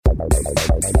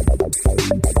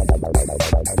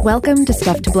Welcome to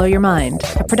Stuff to Blow Your Mind,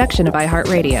 a production of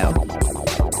iHeartRadio.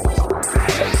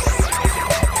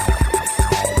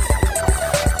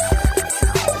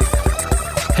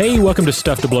 Hey, welcome to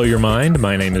Stuff to Blow Your Mind.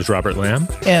 My name is Robert Lamb.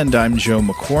 And I'm Joe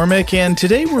McCormick, and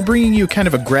today we're bringing you kind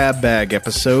of a grab bag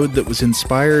episode that was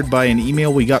inspired by an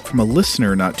email we got from a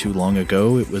listener not too long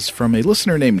ago. It was from a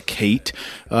listener named Kate,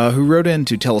 who wrote in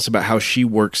to tell us about how she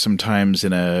works sometimes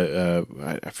in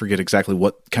I forget exactly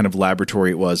what kind of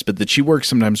laboratory it was, but that she works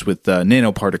sometimes with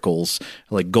nanoparticles,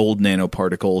 like gold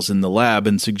nanoparticles in the lab,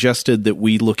 and suggested that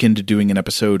we look into doing an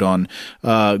episode on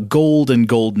gold and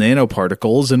gold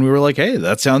nanoparticles, and we were like, hey,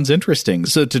 that sounds interesting.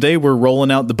 So today we're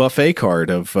rolling out the buffet card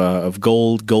of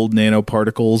gold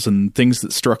nanoparticles, and things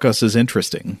that struck us as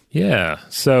interesting. Yeah.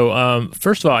 So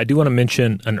first of all, I do want to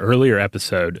mention an earlier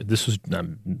episode. This was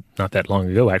not that long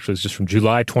ago, actually. It's just from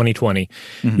July 2020.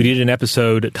 Mm-hmm. We did an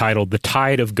episode titled The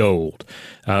Tide of Gold,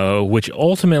 which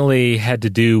ultimately had to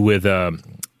do with a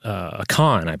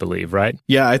con, I believe, right?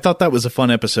 Yeah, I thought that was a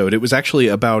fun episode. It was actually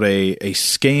about a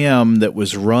scam that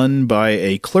was run by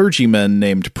a clergyman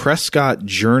named Prescott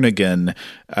Jernigan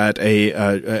at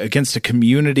against a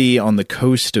community on the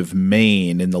coast of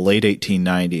Maine in the late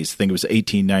 1890s. I think it was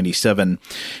 1897.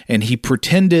 And he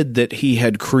pretended that he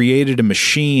had created a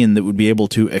machine that would be able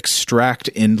to extract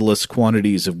endless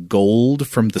quantities of gold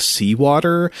from the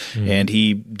seawater. Mm. And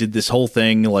he did this whole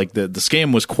thing. Like the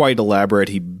scam was quite elaborate.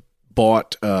 He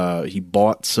bought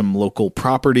some local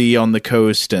property on the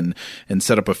coast and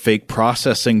set up a fake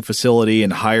processing facility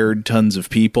and hired tons of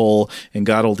people and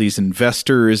got all these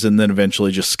investors, and then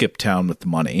eventually just skipped town with the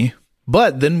money.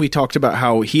 But then we talked about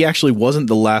how he actually wasn't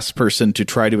the last person to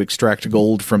try to extract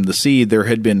gold from the sea. There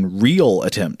had been real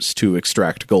attempts to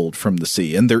extract gold from the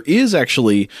sea. And there is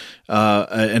actually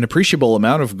an appreciable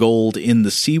amount of gold in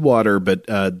the seawater, but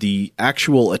the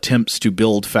actual attempts to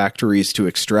build factories to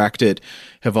extract it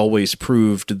have always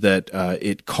proved that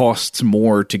it costs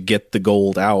more to get the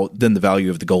gold out than the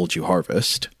value of the gold you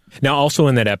harvest. Now, also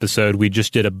in that episode, we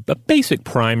just did a basic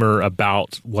primer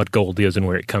about what gold is and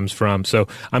where it comes from. So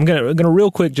I'm gonna real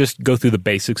quick just go through the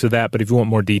basics of that. But if you want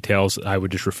more details, I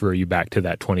would just refer you back to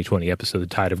that 2020 episode, The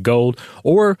Tide of Gold,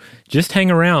 or just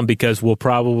hang around because we'll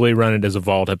probably run it as a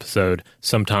vault episode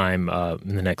sometime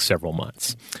in the next several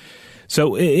months.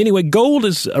 So anyway, gold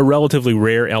is a relatively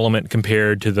rare element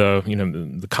compared to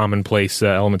the commonplace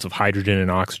elements of hydrogen and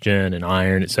oxygen and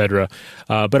iron, etc.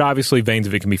 But obviously, veins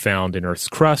of it can be found in Earth's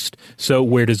crust. So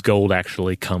where does gold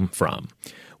actually come from?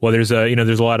 Well, there's a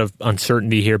lot of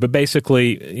uncertainty here, but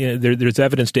basically, there's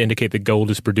evidence to indicate that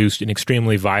gold is produced in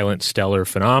extremely violent stellar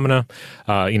phenomena.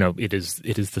 It is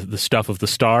the stuff of the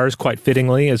stars, quite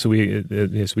fittingly, as we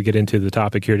get into the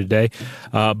topic here today.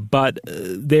 But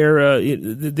there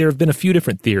have been a few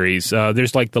different theories.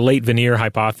 There's like the late Veneer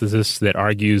hypothesis that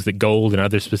argues that gold and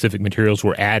other specific materials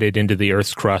were added into the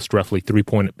Earth's crust roughly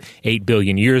 3.8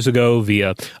 billion years ago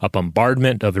via a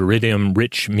bombardment of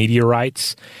iridium-rich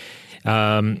meteorites.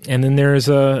 And then there's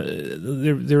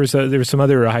some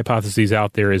other hypotheses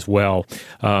out there as well.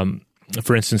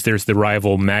 For instance, there's the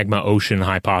rival magma ocean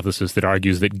hypothesis that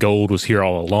argues that gold was here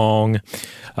all along.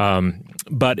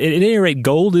 But at any rate,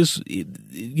 gold is,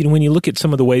 when you look at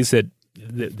some of the ways that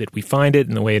we find it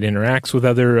and the way it interacts with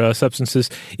other substances,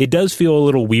 it does feel a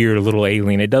little weird, a little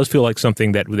alien. It does feel like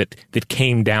something that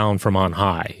came down from on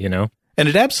high, And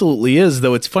it absolutely is,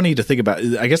 though it's funny to think about.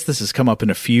 I guess this has come up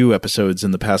in a few episodes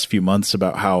in the past few months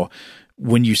about how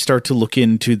when you start to look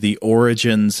into the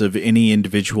origins of any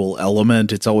individual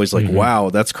element, it's always like,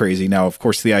 wow, that's crazy. Now, of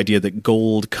course, the idea that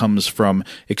gold comes from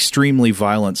extremely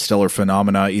violent stellar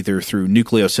phenomena, either through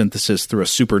nucleosynthesis, through a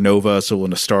supernova, so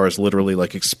when a star is literally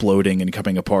like exploding and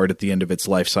coming apart at the end of its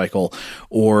life cycle,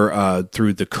 or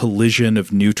through the collision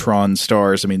of neutron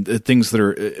stars. I mean, things that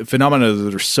are phenomena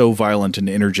that are so violent and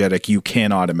energetic, you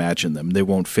cannot imagine them. They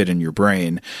won't fit in your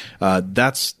brain.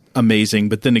 That's amazing.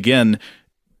 But then again,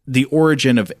 the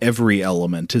origin of every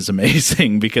element is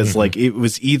amazing because like it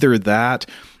was either that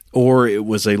or it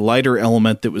was a lighter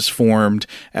element that was formed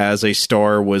as a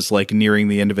star was like nearing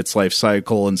the end of its life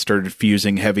cycle and started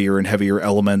fusing heavier and heavier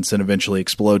elements and eventually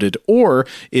exploded, or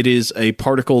it is a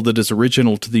particle that is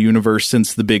original to the universe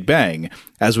since the Big Bang,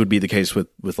 as would be the case with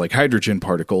like hydrogen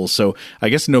particles. So I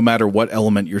guess no matter what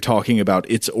element you're talking about,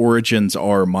 its origins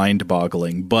are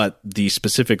mind-boggling, but the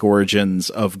specific origins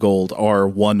of gold are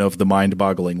one of the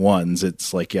mind-boggling ones.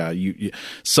 It's like, yeah,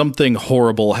 something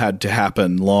horrible had to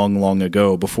happen long, long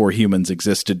ago before humans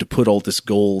existed to put all this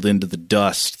gold into the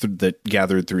dust that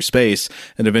gathered through space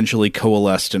and eventually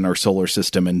coalesced in our solar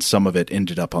system, and some of it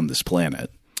ended up on this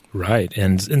planet. Right.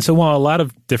 And so while a lot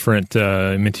of different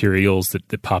materials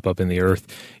that pop up in the earth,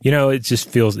 it just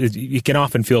feels, it can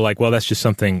often feel like, well, that's just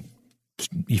something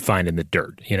you find in the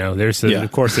dirt.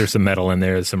 Of course, there's some metal in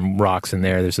there, there's some rocks in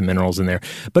there, there's some minerals in there.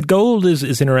 But gold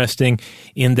is interesting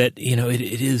in that,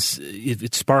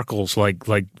 it sparkles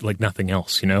like nothing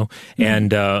else,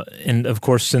 And of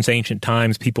course, since ancient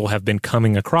times, people have been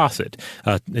coming across it,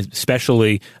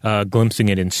 especially glimpsing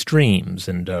it in streams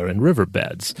and in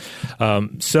riverbeds.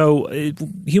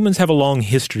 Humans have a long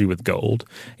history with gold.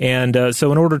 And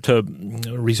so in order to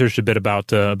research a bit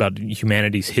about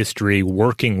humanity's history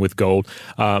working with gold,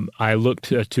 I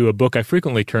looked to a book I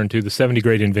frequently turn to, The 70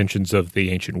 Great Inventions of the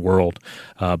Ancient World,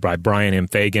 by Brian M.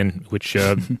 Fagan, which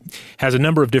has a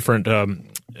number of different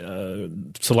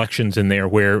selections in there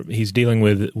where he's dealing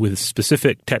with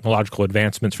specific technological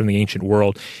advancements from the ancient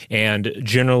world and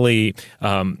generally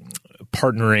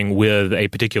partnering with a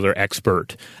particular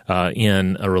expert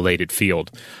in a related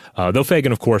field. Though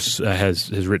Fagan, of course,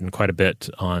 has written quite a bit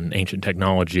on ancient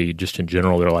technology, just in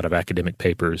general, there are a lot of academic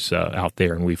papers out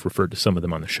there, and we've referred to some of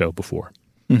them on the show before.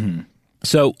 Mm-hmm.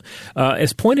 So,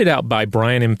 as pointed out by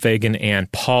Brian M. Fagan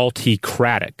and Paul T.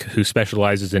 Craddock, who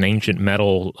specializes in ancient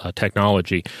metal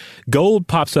technology, gold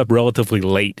pops up relatively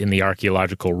late in the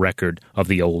archaeological record of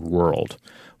the Old World.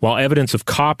 While evidence of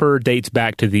copper dates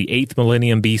back to the 8th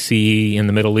millennium BCE in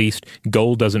the Middle East,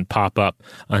 gold doesn't pop up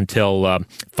until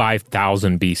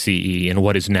 5000 BCE in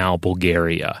what is now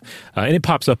Bulgaria. And it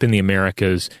pops up in the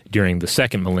Americas during the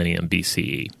 2nd millennium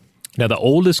BCE. Now, the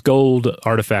oldest gold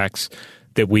artifacts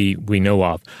that we know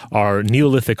of are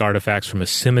Neolithic artifacts from a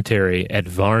cemetery at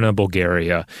Varna,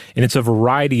 Bulgaria, and it's a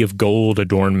variety of gold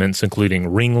adornments, including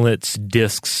ringlets,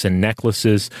 discs, and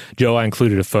necklaces. Joe, I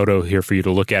included a photo here for you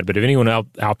to look at, but if anyone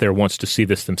out there wants to see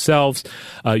this themselves,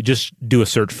 just do a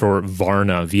search for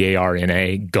Varna,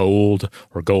 V-A-R-N-A, gold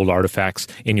or gold artifacts,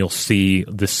 and you'll see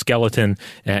the skeleton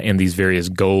and these various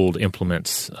gold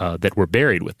implements that were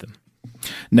buried with them.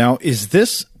 Now, is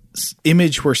this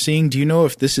image we're seeing, do you know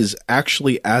if this is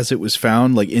actually as it was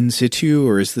found, like in situ,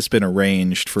 or has this been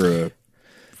arranged for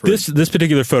This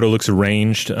particular photo looks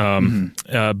arranged.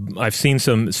 I've seen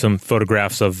some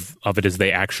photographs of it as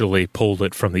they actually pulled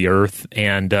it from the earth,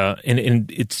 and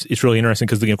it's really interesting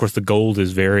because of course the gold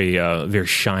is very very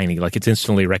shiny, like it's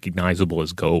instantly recognizable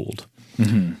as gold.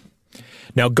 Mm-hmm.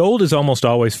 Now, gold is almost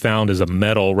always found as a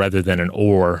metal rather than an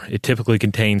ore. It typically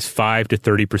contains 5 to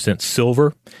 30%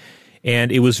 silver.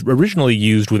 And it was originally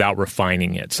used without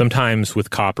refining it, sometimes with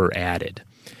copper added.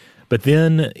 But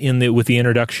then with the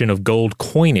introduction of gold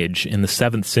coinage in the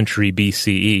 7th century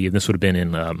BCE, and this would have been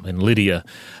in Lydia,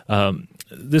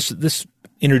 this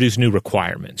introduced new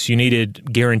requirements. You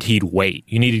needed guaranteed weight.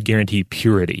 You needed guaranteed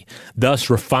purity. Thus,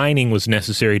 refining was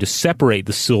necessary to separate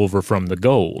the silver from the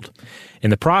gold.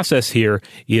 And the process here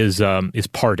is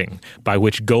parting, by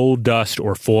which gold dust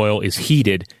or foil is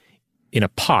heated in a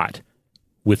pot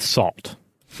with salt.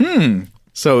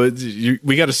 So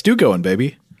we got a stew going,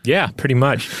 baby. Yeah, pretty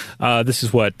much. This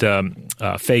is what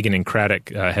Fagan and Craddock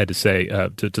had to say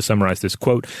to summarize this.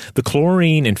 Quote, the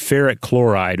chlorine and ferric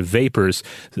chloride vapors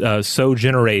so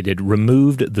generated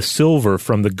removed the silver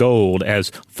from the gold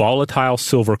as volatile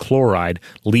silver chloride,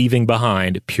 leaving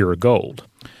behind pure gold.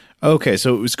 Okay,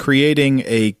 so it was creating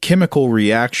a chemical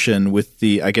reaction with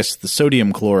the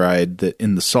sodium chloride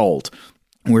in the salt,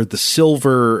 where the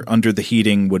silver under the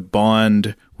heating would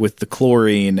bond with the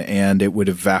chlorine and it would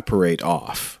evaporate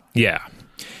off. Yeah.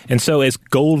 And so as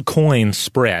gold coins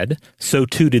spread, so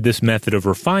too did this method of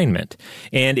refinement.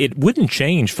 And it wouldn't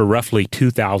change for roughly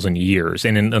 2,000 years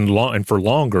and for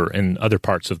longer in other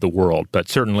parts of the world, but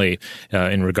certainly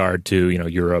in regard to,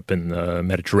 Europe and the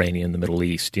Mediterranean, the Middle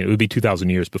East, it would be 2,000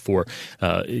 years before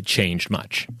it changed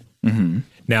much. Mm-hmm.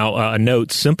 Now, a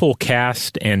note, simple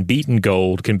cast and beaten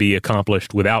gold can be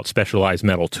accomplished without specialized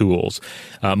metal tools.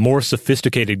 More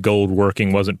sophisticated gold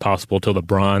working wasn't possible till the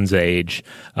Bronze Age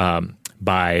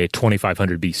by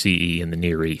 2500 BCE in the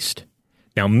Near East.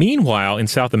 Now, meanwhile, in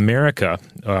South America,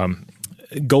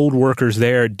 gold workers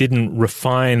there didn't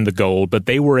refine the gold, but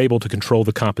they were able to control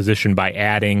the composition by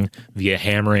adding, via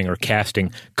hammering or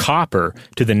casting, copper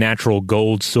to the natural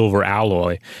gold-silver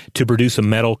alloy to produce a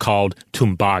metal called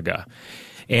tumbaga.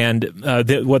 And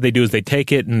what they do is they take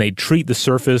it and they treat the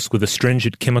surface with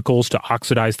astringent chemicals to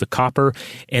oxidize the copper,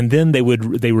 and then they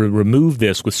would remove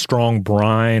this with strong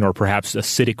brine or perhaps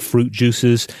acidic fruit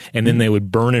juices, and then they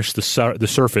would burnish the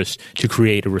surface to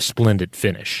create a resplendent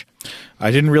finish.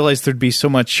 I didn't realize there'd be so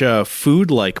much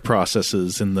food-like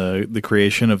processes in the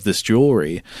creation of this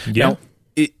jewelry. Yeah. Now,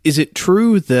 Is it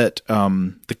true that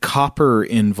the copper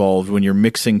involved, when you're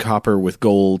mixing copper with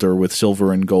gold or with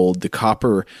silver and gold, the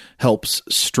copper helps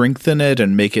strengthen it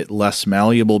and make it less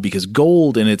malleable? Because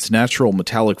gold in its natural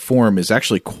metallic form is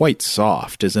actually quite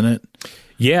soft, isn't it?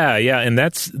 Yeah, and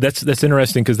that's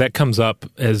interesting because that comes up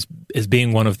as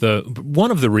being one of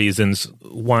the reasons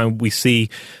why we see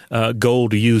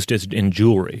gold used in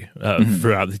jewelry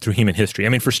through human history. I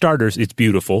mean, for starters, it's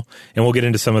beautiful, and we'll get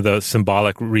into some of the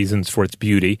symbolic reasons for its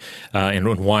beauty and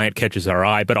why it catches our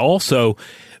eye. But also,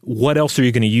 what else are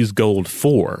you going to use gold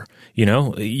for? You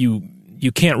know,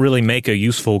 you can't really make a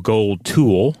useful gold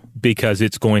tool because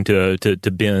it's going to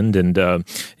bend and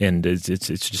it's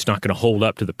just not going to hold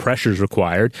up to the pressures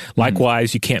required.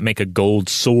 Likewise, you can't make a gold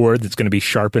sword that's going to be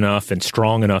sharp enough and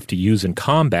strong enough to use in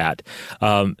combat.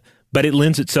 But it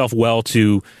lends itself well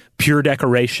to pure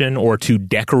decoration or to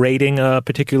decorating a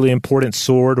particularly important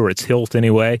sword or its hilt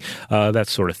anyway, that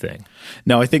sort of thing.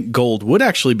 Now, I think gold would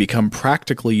actually become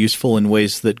practically useful in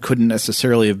ways that couldn't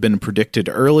necessarily have been predicted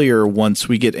earlier once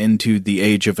we get into the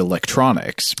age of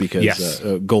electronics, because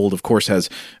gold, of course, has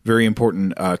very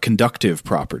important conductive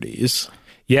properties.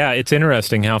 Yeah, it's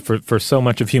interesting how for so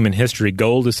much of human history,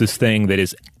 gold is this thing that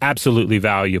is absolutely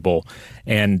valuable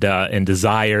and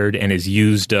desired and is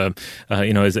used,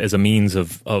 as a means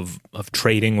of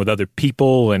trading with other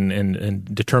people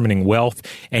and determining wealth.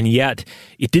 And yet,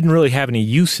 it didn't really have any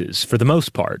uses for the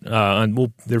most part.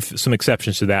 There's some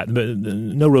exceptions to that, but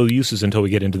no real uses until we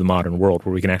get into the modern world,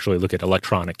 where we can actually look at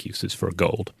electronic uses for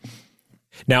gold.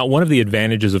 Now, one of the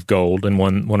advantages of gold, and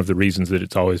one of the reasons that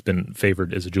it's always been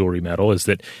favored as a jewelry metal, is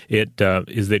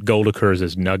that gold occurs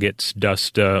as nuggets,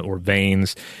 dust, or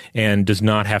veins, and does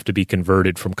not have to be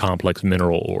converted from complex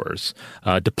mineral ores.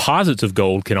 Deposits of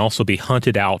gold can also be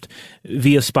hunted out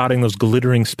via spotting those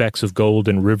glittering specks of gold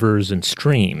in rivers and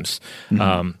streams.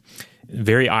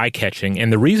 Very eye-catching.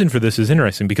 And the reason for this is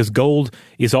interesting because gold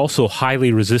is also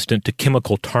highly resistant to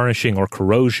chemical tarnishing or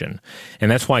corrosion.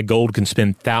 And that's why gold can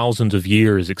spend thousands of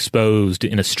years exposed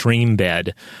in a stream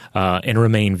bed and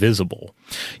remain visible.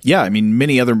 Yeah, I mean,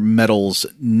 many other metals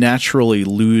naturally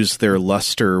lose their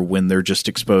luster when they're just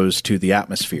exposed to the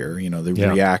atmosphere. You know, they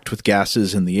react with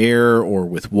gases in the air or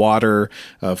with water.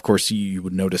 Of course, you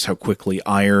would notice how quickly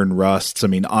iron rusts. I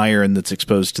mean, iron that's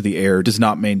exposed to the air does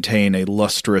not maintain a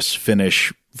lustrous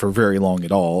finish for very long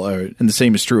at all. And the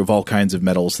same is true of all kinds of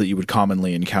metals that you would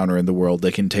commonly encounter in the world.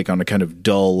 They can take on a kind of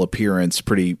dull appearance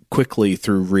pretty quickly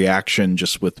through reaction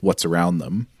just with what's around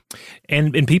them.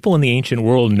 And people in the ancient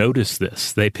world noticed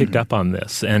this. They picked up on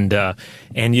this. And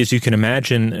as you can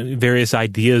imagine, various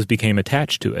ideas became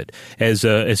attached to it.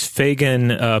 As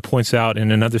Fagan points out in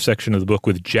another section of the book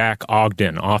with Jack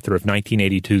Ogden, author of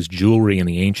 1982's Jewelry in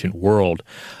the Ancient World,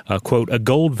 quote, "A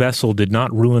gold vessel did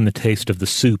not ruin the taste of the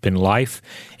soup in life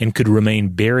and could remain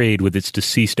buried with its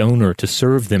deceased owner to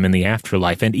serve them in the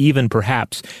afterlife and even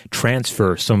perhaps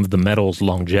transfer some of the metal's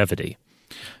longevity."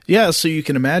 Yeah, so you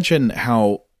can imagine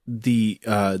how the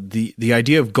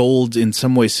idea of gold in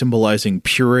some way symbolizing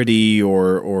purity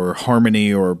or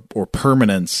harmony or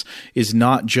permanence is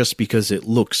not just because it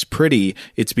looks pretty,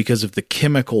 it's because of the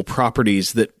chemical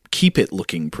properties that keep it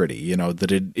looking pretty, you know,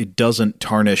 that it doesn't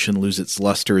tarnish and lose its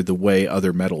luster the way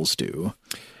other metals do.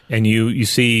 And you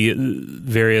see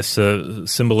various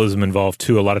symbolism involved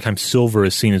too. A lot of times silver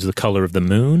is seen as the color of the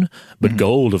moon, but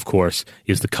gold, of course,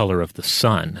 is the color of the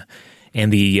sun.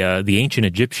 And the ancient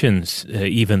Egyptians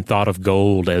even thought of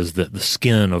gold as the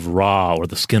skin of Ra or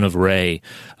the skin of Re,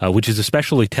 which is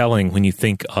especially telling when you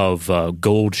think of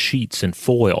gold sheets and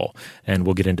foil. And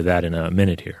we'll get into that in a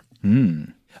minute here.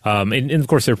 And of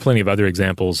course, there are plenty of other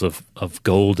examples of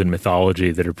gold in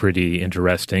mythology that are pretty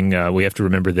interesting. We have to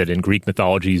remember that in Greek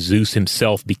mythology, Zeus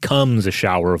himself becomes a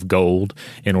shower of gold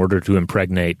in order to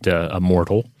impregnate a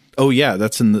mortal. Oh, yeah,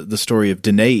 that's in the story of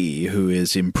Danae, who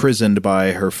is imprisoned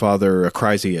by her father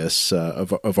Acrisius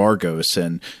of Argos,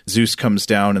 and Zeus comes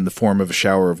down in the form of a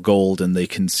shower of gold, and they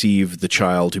conceive the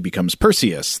child who becomes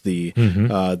Perseus, the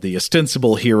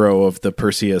ostensible hero of the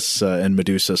Perseus and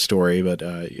Medusa story, but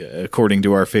according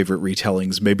to our favorite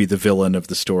retellings, maybe the villain of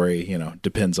the story. You know,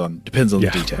 depends on the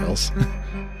details.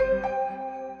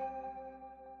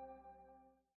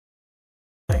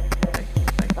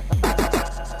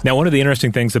 Now, one of the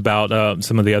interesting things about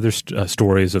some of the other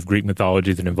stories of Greek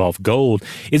mythology that involve gold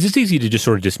is it's easy to just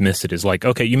sort of dismiss it as like,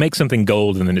 okay, you make something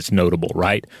gold and then it's notable,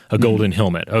 right? A golden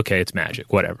helmet, okay, it's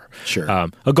magic, whatever. Sure.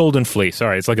 A golden fleece, all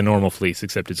right, it's like a normal fleece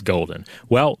except it's golden.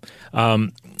 Well,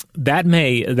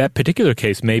 that particular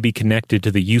case may be connected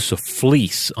to the use of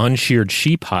fleece, unsheared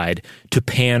sheep hide, to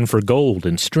pan for gold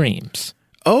in streams.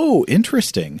 Oh,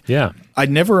 interesting. Yeah. I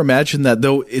never imagined that,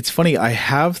 though. It's funny. I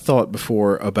have thought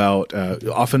before about,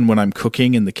 often when I'm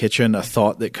cooking in the kitchen, a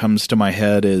thought that comes to my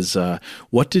head is,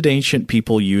 what did ancient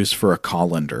people use for a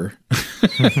colander?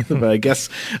 But I guess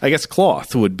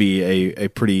cloth would be a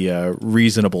pretty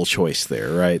reasonable choice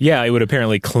there, right? Yeah, it would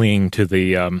apparently cling to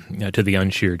the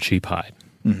unsheared sheep hide.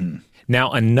 Mm-hmm.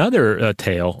 Now, another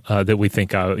tale that we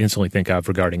instantly think of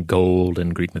regarding gold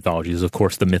in Greek mythology is, of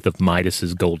course, the myth of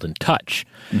Midas's golden touch.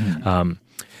 Mm-hmm.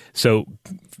 So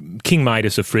King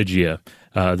Midas of Phrygia,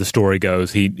 the story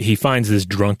goes, he finds this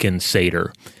drunken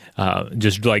satyr,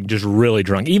 just really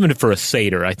drunk. Even for a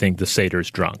satyr, I think the satyr's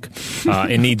drunk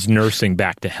and needs nursing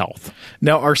back to health.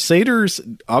 Now, are satyrs,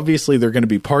 obviously they're going to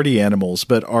be party animals,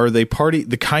 but are they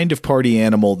the kind of party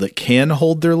animal that can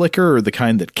hold their liquor or the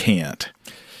kind that can't?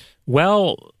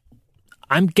 Well,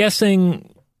 I'm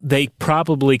guessing they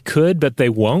probably could, but they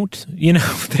won't,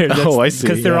 I see.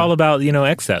 Because they're all about,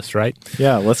 excess, right?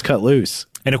 Yeah, let's cut loose.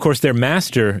 And, of course, their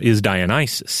master is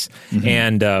Dionysus,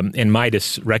 mm-hmm. and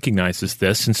Midas recognizes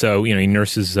this, and so, he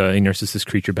nurses this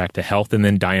creature back to health, and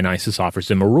then Dionysus offers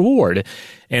him a reward.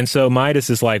 And so Midas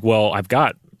is like, well, I've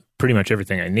got pretty much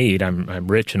everything I need. I'm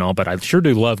rich and all, but I sure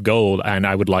do love gold, and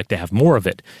I would like to have more of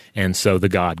it. And so the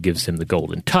god gives him the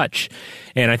golden touch.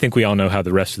 And I think we all know how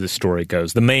the rest of the story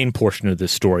goes. The main portion of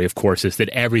this story, of course, is that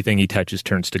everything he touches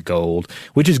turns to gold,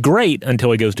 which is great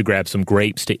until he goes to grab some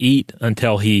grapes to eat,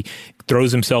 until he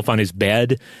throws himself on his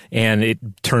bed, and it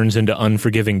turns into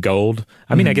unforgiving gold.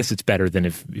 I mean, I guess it's better than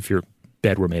if your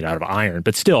bed were made out of iron,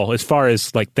 but still, as far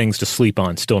as like things to sleep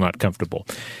on, still not comfortable.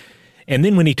 And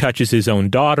then when he touches his own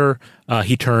daughter,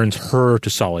 he turns her to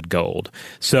solid gold.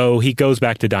 So he goes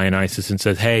back to Dionysus and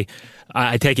says, hey,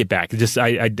 I take it back.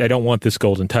 I don't want this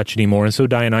golden touch anymore. And so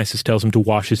Dionysus tells him to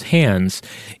wash his hands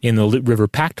in the river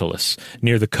Pactolus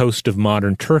near the coast of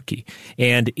modern Turkey.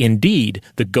 And indeed,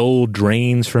 the gold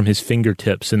drains from his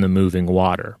fingertips in the moving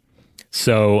water.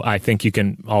 So I think you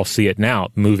can all see it now.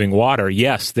 Moving water,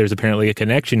 yes, there's apparently a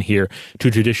connection here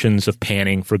to traditions of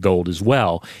panning for gold as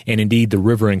well. And indeed, the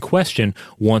river in question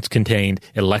once contained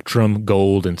electrum,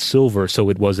 gold, and silver, so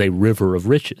it was a river of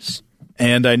riches.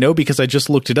 And I know because I just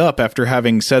looked it up after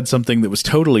having said something that was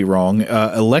totally wrong.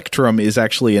 Electrum is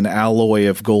actually an alloy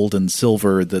of gold and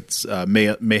silver that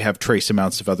may have trace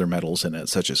amounts of other metals in it,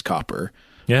 such as copper.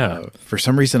 Yeah. For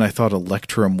some reason, I thought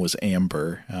electrum was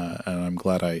amber, and I'm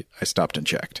glad I stopped and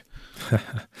checked.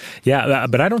 Yeah,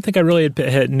 but I don't think I really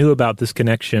knew about this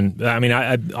connection. I mean,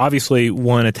 I obviously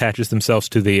one attaches themselves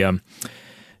to the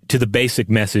basic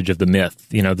message of the myth.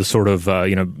 The sort of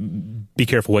be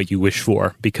careful what you wish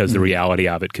for, because the reality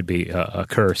of it could be a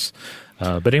curse.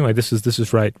 But anyway, this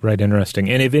is right interesting.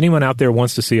 And if anyone out there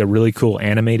wants to see a really cool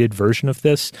animated version of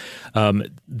this,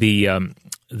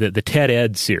 the TED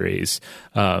Ed series,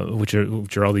 which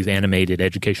are all these animated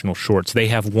educational shorts, they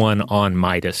have one on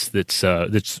Midas that's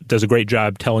does a great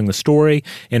job telling the story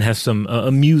and has some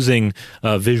amusing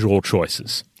visual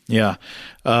choices. Yeah.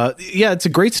 It's a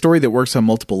great story that works on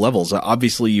multiple levels.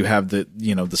 Obviously, you have the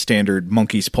standard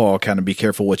monkey's paw, kind of be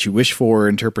careful what you wish for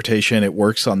interpretation. It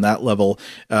works on that level.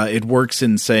 It works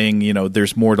in saying,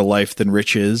 there's more to life than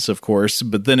riches, of course,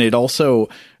 but then it also,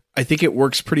 I think it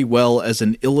works pretty well as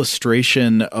an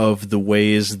illustration of the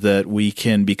ways that we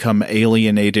can become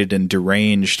alienated and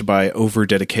deranged by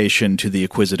over-dedication to the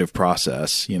acquisitive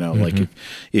process. Like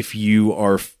if you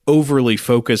are overly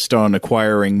focused on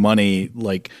acquiring money,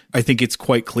 like I think it's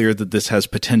quite clear that this has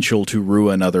potential to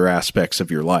ruin other aspects of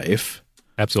your life.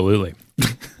 Absolutely.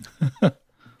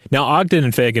 Now, Ogden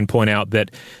and Fagan point out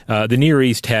that the Near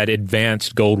East had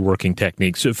advanced gold working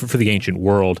techniques for the ancient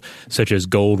world, such as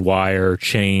gold wire,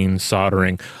 chain,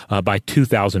 soldering, by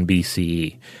 2000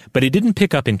 BCE. But it didn't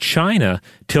pick up in China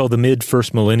till the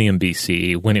mid-first millennium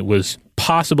BCE, when it was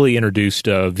possibly introduced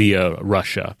via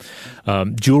Russia.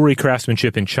 Jewelry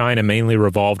craftsmanship in China mainly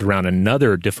revolved around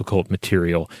another difficult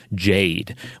material,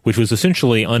 jade, which was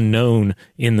essentially unknown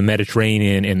in the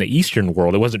Mediterranean and the Eastern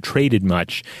world. It wasn't traded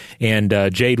much, and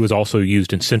jade was also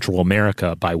used in Central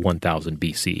America by 1000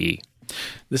 BCE.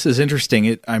 This is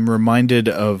interesting. I'm reminded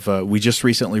of, we just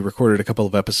recently recorded a couple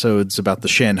of episodes about the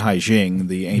Shanhai Jing,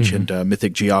 the ancient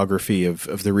mythic geography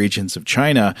of the regions of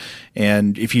China.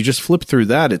 And if you just flip through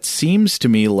that, it seems to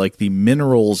me like the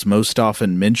minerals most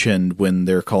often mentioned when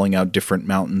they're calling out different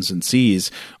mountains and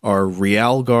seas are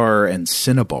realgar and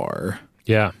cinnabar.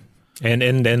 Yeah. And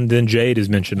then jade is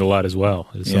mentioned a lot as well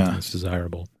as something that's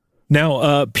desirable.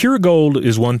 Now, pure gold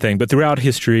is one thing, but throughout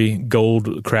history,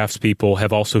 gold craftspeople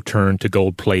have also turned to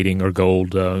gold plating or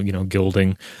gold,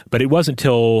 gilding. But it wasn't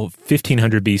until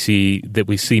 1500 BC that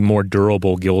we see more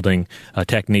durable gilding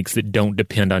techniques that don't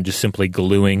depend on just simply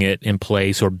gluing it in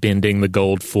place or bending the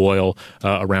gold foil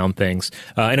around things.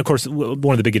 And of course,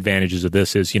 one of the big advantages of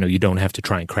this is, you don't have to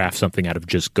try and craft something out of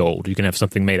just gold. You can have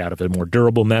something made out of a more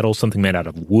durable metal, something made out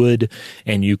of wood,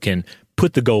 and you can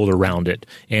put the gold around it.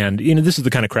 And, this is the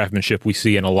kind of craftsmanship we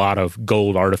see in a lot of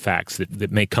gold artifacts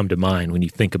that may come to mind when you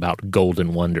think about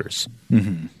golden wonders.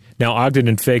 Mm-hmm. Now, Ogden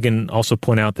and Fagan also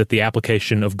point out that the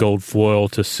application of gold foil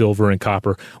to silver and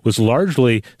copper was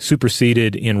largely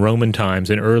superseded in Roman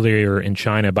times and earlier in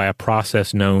China by a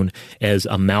process known as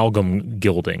amalgam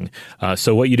gilding.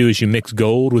 So what you do is you mix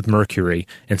gold with mercury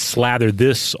and slather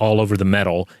this all over the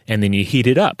metal, and then you heat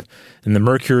it up. And the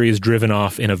mercury is driven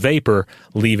off in a vapor,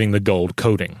 leaving the gold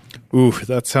coating. Ooh,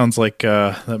 that sounds like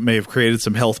that may have created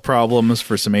some health problems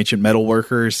for some ancient metal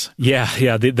workers.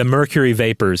 Yeah, the mercury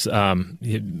vapors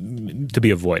to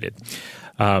be avoided.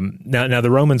 Now,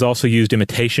 the Romans also used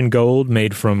imitation gold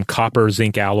made from copper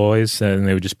zinc alloys, and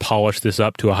they would just polish this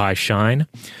up to a high shine.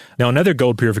 Now, another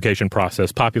gold purification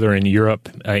process popular in Europe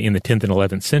in the 10th and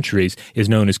 11th centuries is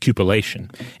known as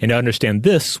cupellation. And to understand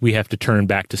this, we have to turn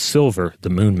back to silver, the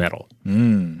moon metal.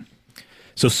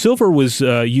 So silver was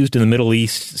used in the Middle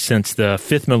East since the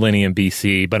 5th millennium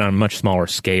BC, but on a much smaller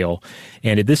scale.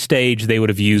 And at this stage, they would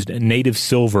have used native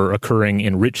silver occurring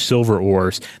in rich silver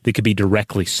ores that could be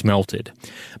directly smelted.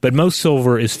 But most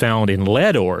silver is found in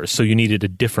lead ores, so you needed a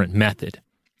different method.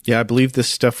 Yeah, I believe this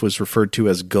stuff was referred to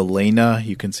as galena.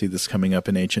 You can see this coming up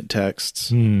in ancient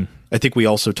texts. I think we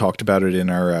also talked about it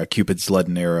in our Cupid's lead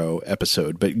and arrow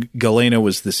episode. But galena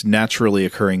was this naturally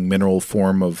occurring mineral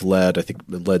form of lead, I think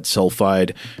lead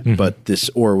sulfide. Mm-hmm. But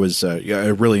this ore was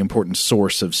a really important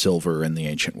source of silver in the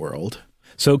ancient world.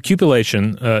 So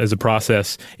cupellation is a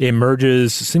process. It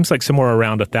emerges, seems like somewhere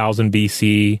around 1000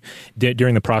 BC.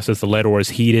 During the process, the lead ore is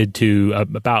heated to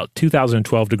about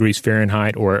 2012 degrees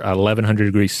Fahrenheit or 1100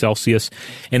 degrees Celsius.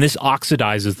 And this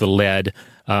oxidizes the lead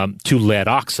to lead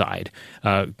oxide.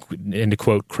 And to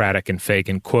quote Craddock and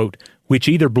Fagan, quote, which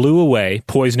either blew away,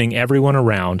 poisoning everyone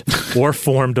around, or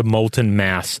formed a molten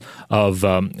mass of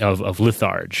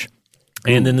litharge.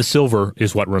 And then the silver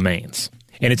is what remains.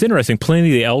 And it's interesting, Pliny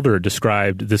the Elder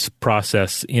described this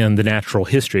process in the Natural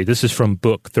History. This is from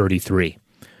Book 33.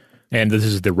 And this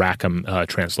is the Rackham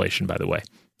translation, by the way.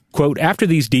 Quote, after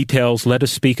these details, let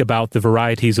us speak about the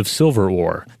varieties of silver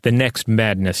ore, the next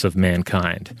madness of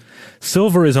mankind.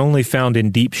 Silver is only found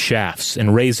in deep shafts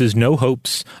and raises no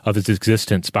hopes of its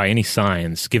existence by any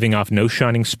signs, giving off no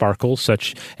shining sparkles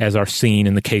such as are seen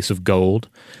in the case of gold.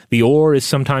 The ore is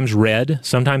sometimes red,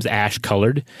 sometimes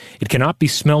ash-colored. It cannot be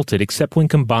smelted except when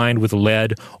combined with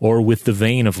lead or with the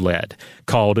vein of lead,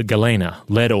 called galena,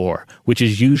 lead ore, which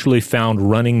is usually found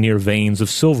running near veins of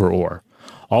silver ore.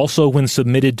 Also, when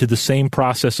submitted to the same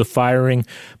process of firing,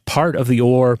 part of the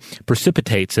ore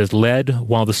precipitates as lead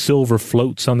while the silver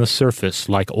floats on the surface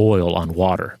like oil on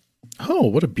water. Oh,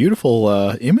 what a beautiful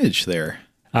image there.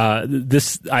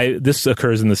 This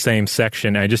occurs in the same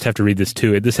section. I just have to read this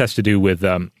too. This has to do with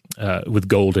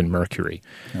gold and mercury.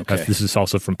 Okay. This is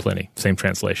also from Pliny, same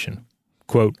translation.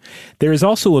 Quote, there is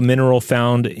also a mineral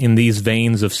found in these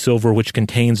veins of silver which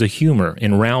contains a humor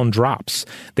in round drops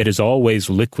that is always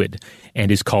liquid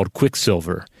and is called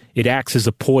quicksilver. It acts as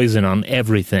a poison on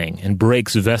everything and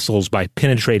breaks vessels by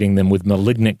penetrating them with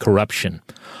malignant corruption.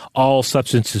 All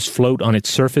substances float on its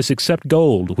surface except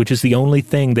gold, which is the only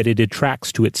thing that it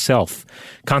attracts to itself.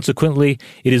 Consequently,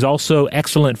 it is also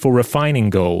excellent for refining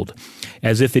gold.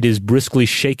 As if it is briskly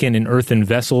shaken in earthen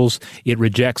vessels, it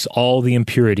rejects all the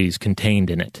impurities contained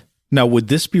in it. Now, would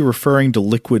this be referring to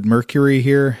liquid mercury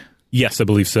here? Yes, I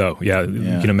believe so. Yeah.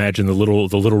 You can imagine the little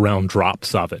round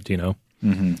drops of it,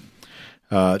 Mm-hmm.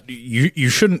 You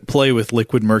shouldn't play with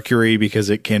liquid mercury because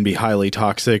it can be highly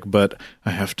toxic, but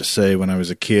I have to say when I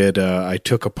was a kid, I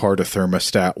took apart a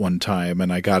thermostat one time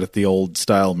and I got at the old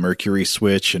style mercury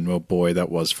switch, and oh boy, that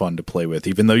was fun to play with,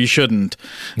 even though you shouldn't.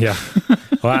 Yeah.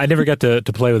 Well, I never got to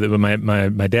play with it, but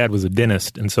my dad was a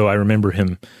dentist, and so I remember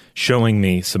him showing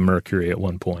me some mercury at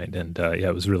one point, and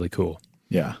it was really cool.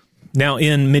 Yeah. Now,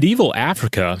 in medieval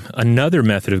Africa, another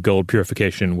method of gold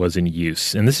purification was in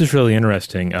use, and this is really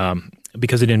interesting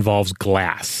because it involves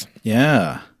glass.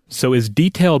 Yeah. So as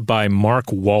detailed by Mark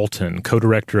Walton,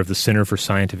 co-director of the Center for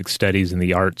Scientific Studies in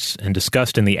the Arts, and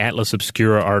discussed in the Atlas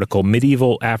Obscura article,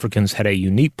 Medieval Africans had a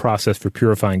unique process for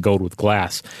purifying gold with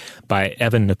glass by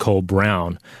Evan Nicole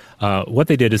Brown. What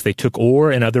they did is they took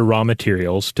ore and other raw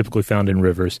materials, typically found in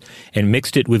rivers, and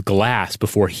mixed it with glass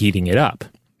before heating it up.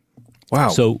 Wow.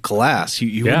 So glass.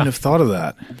 You wouldn't have thought of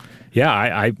that. Yeah,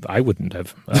 I wouldn't have,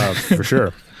 for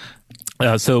sure.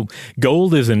 So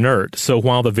gold is inert. So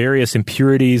while the various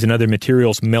impurities and other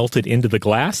materials melted into the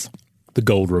glass, the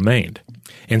gold remained.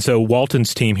 And so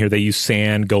Walton's team here, they use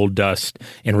sand, gold dust,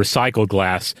 and recycled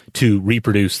glass to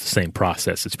reproduce the same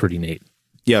process. It's pretty neat.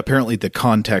 Yeah, apparently the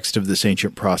context of this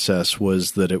ancient process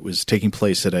was that it was taking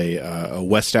place at a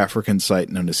West African site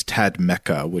known as Tad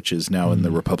Mecca, which is now in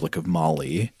the Republic of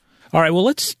Mali. All right, well,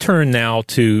 let's turn now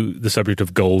to the subject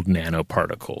of gold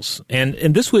nanoparticles. And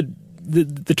this would,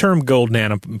 the term gold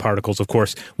nanoparticles, of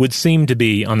course, would seem to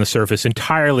be on the surface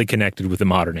entirely connected with the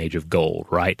modern age of gold,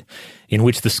 right? In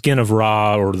which the skin of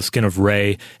Ra or the skin of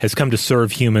Re has come to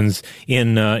serve humans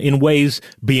in ways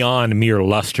beyond mere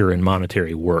luster and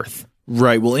monetary worth.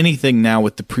 Right. Well, anything now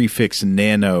with the prefix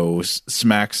nano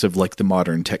smacks of like the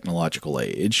modern technological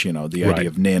age, the idea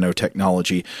of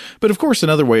nanotechnology. But of course,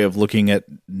 another way of looking at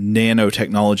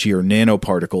nanotechnology or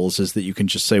nanoparticles is that you can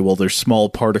just say, well, there's small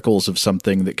particles of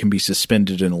something that can be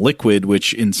suspended in a liquid,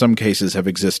 which in some cases have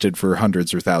existed for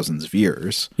hundreds or thousands of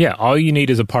years. Yeah. All you need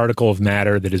is a particle of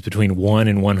matter that is between 1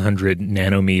 and 100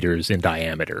 nanometers in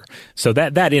diameter. So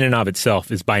that in and of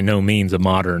itself is by no means a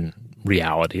modern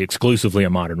reality, exclusively a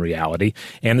modern reality,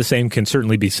 and the same can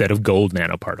certainly be said of gold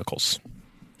nanoparticles.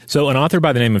 So an author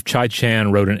by the name of Chai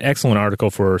Chan wrote an excellent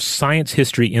article for Science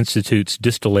History Institute's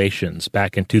Distillations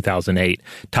back in 2008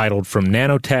 titled From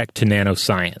Nanotech to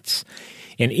Nanoscience.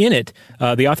 And in it,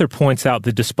 the author points out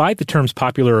that despite the term's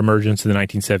popular emergence in the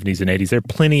 1970s and 80s, there are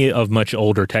plenty of much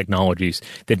older technologies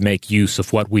that make use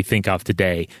of what we think of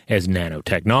today as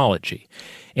nanotechnology.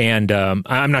 And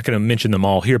I'm not going to mention them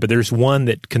all here, but there's one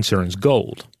that concerns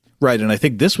gold. Right, and I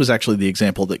think this was actually the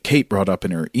example that Kate brought up in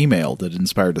her email that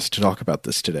inspired us to talk about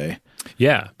this today.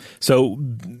 Yeah. So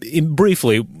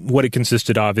briefly, what it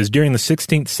consisted of is during the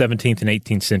 16th, 17th, and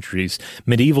 18th centuries,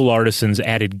 medieval artisans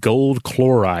added gold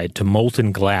chloride to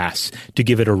molten glass to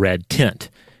give it a red tint,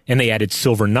 and they added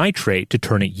silver nitrate to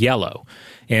turn it yellow.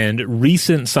 And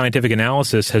recent scientific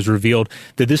analysis has revealed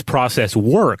that this process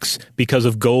works because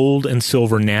of gold and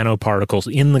silver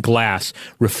nanoparticles in the glass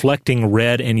reflecting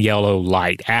red and yellow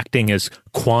light, acting as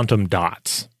quantum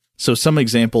dots. So some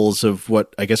examples of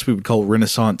what I guess we would call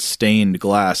Renaissance stained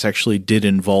glass actually did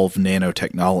involve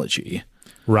nanotechnology.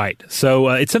 Right. So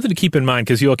it's something to keep in mind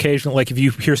because you'll occasionally, like if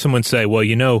you hear someone say,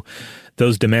 well,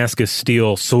 those Damascus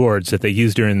steel swords that they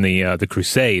used during the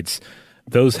Crusades,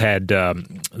 those had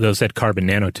carbon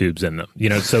nanotubes in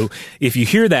them. So if you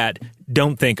hear that,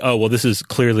 don't think, oh, well, this is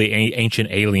clearly ancient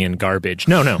alien garbage.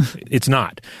 No, it's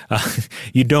not.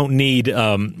 You don't need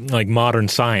like modern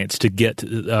science to get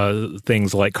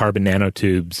things like carbon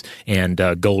nanotubes and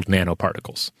gold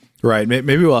nanoparticles. Right.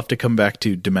 Maybe we'll have to come back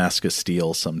to Damascus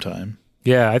steel sometime.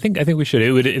 Yeah, I think we should.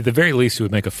 It would, at the very least, it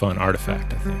would make a fun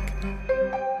artifact, I think.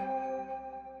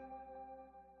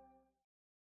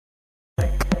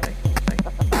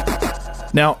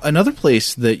 Now, another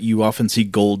place that you often see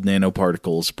gold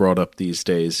nanoparticles brought up these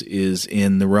days is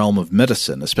in the realm of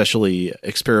medicine, especially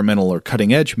experimental or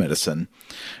cutting-edge medicine.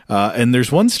 And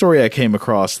there's one story I came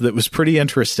across that was pretty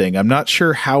interesting. I'm not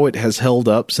sure how it has held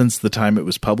up since the time it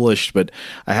was published, but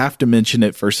I have to mention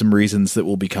it for some reasons that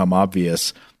will become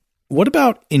obvious. What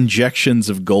about injections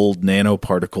of gold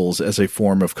nanoparticles as a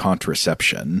form of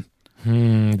contraception?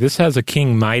 This has a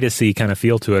King Midas-y kind of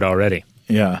feel to it already.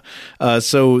 Yeah.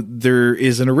 So there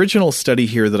is an original study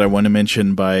here that I want to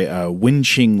mention by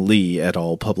Wenqing Li et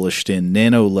al., published in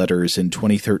Nano Letters in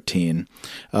 2013.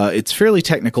 It's fairly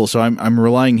technical, so I'm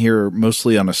relying here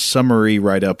mostly on a summary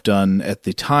write-up done at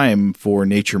the time for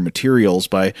Nature Materials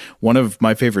by one of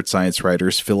my favorite science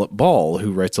writers, Philip Ball,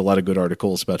 who writes a lot of good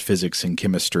articles about physics and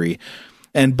chemistry.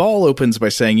 And Ball opens by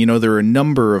saying, there are a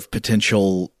number of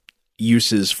potential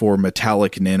uses for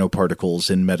metallic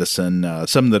nanoparticles in medicine,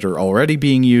 some that are already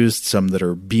being used, some that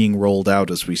are being rolled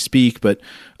out as we speak. But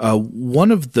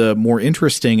one of the more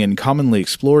interesting and commonly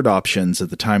explored options at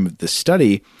the time of this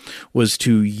study was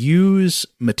to use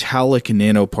metallic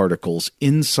nanoparticles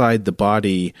inside the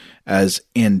body as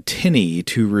antennae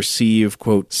to receive,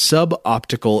 quote,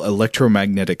 suboptical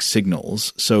electromagnetic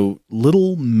signals. So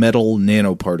little metal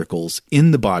nanoparticles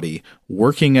in the body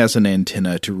working as an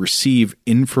antenna to receive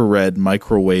infrared,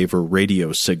 microwave, or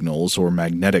radio signals or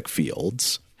magnetic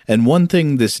fields. And one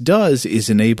thing this does is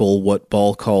enable what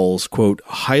Ball calls, quote,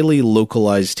 highly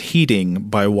localized heating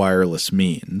by wireless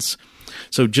means.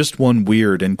 So just one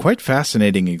weird and quite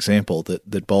fascinating example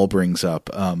that Ball brings up.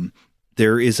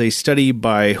 There is a study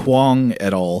by Huang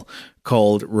et al.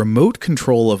 Called Remote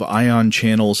Control of Ion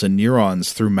Channels and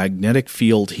Neurons Through Magnetic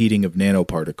Field Heating of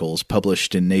Nanoparticles,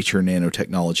 published in Nature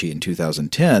Nanotechnology in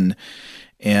 2010.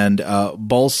 And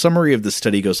Ball's summary of the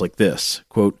study goes like this,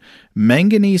 quote,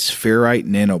 manganese ferrite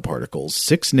nanoparticles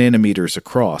 6 nanometers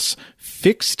across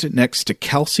fixed next to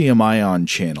calcium ion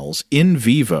channels in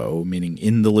vivo, meaning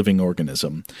in the living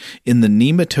organism, in the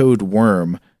nematode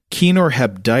worm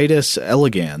Caenorhabditis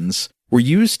elegans, were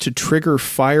used to trigger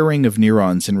firing of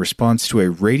neurons in response to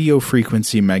a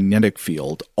radiofrequency magnetic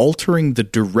field, altering the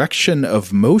direction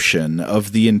of motion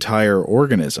of the entire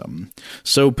organism.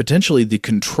 So potentially the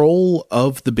control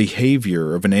of the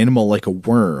behavior of an animal like a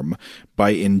worm by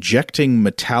injecting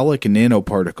metallic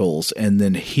nanoparticles and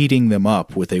then heating them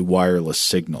up with a wireless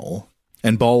signal.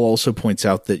 And Ball also points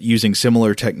out that using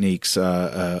similar techniques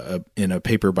in a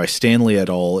paper by Stanley et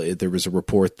al., there was a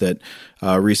report that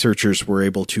researchers were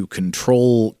able to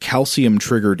control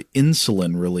calcium-triggered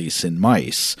insulin release in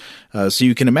mice. So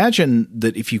you can imagine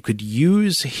that if you could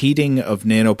use heating of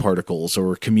nanoparticles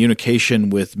or communication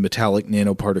with metallic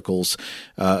nanoparticles,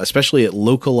 especially at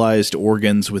localized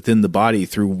organs within the body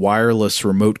through wireless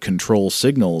remote control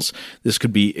signals, this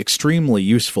could be extremely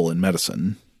useful in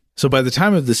medicine. So by the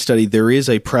time of this study, there is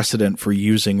a precedent for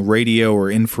using radio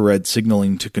or infrared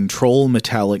signaling to control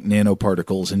metallic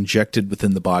nanoparticles injected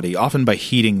within the body, often by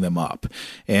heating them up.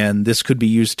 And this could be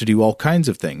used to do all kinds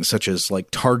of things, such as like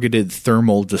targeted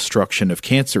thermal destruction of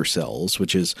cancer cells,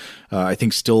 which is, I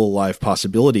think, still a live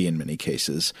possibility in many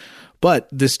cases. But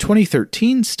this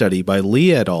 2013 study by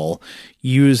Lee et al.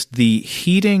 Used the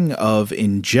heating of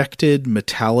injected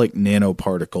metallic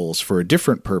nanoparticles for a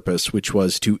different purpose, which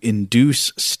was to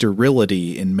induce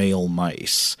sterility in male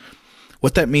mice.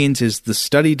 What that means is the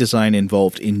study design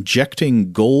involved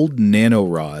injecting gold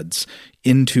nanorods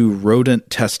into rodent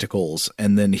testicles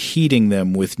and then heating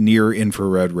them with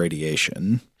near-infrared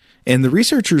radiation. And the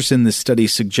researchers in this study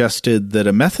suggested that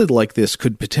a method like this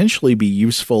could potentially be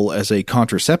useful as a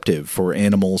contraceptive for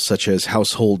animals such as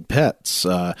household pets.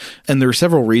 And there are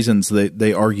several reasons that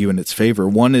they argue in its favor.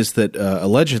 One is that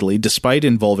allegedly, despite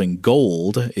involving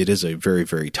gold, it is a very,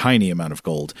 very tiny amount of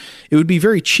gold, it would be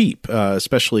very cheap,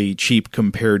 especially cheap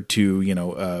compared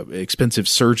to, expensive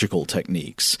surgical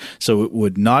techniques. So it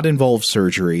would not involve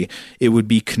surgery. It would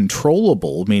be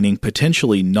controllable, meaning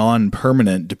potentially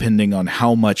non-permanent, depending on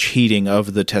how much heating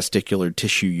of the testicular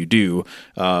tissue you do.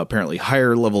 Apparently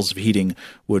higher levels of heating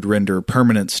would render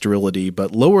permanent sterility,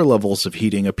 but lower levels of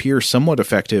heating appear somewhat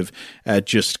effective at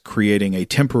just creating a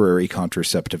temporary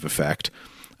contraceptive effect.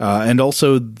 And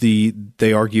also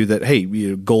they argue that,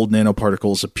 gold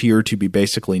nanoparticles appear to be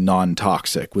basically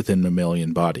non-toxic within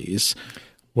mammalian bodies.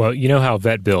 Well, you know how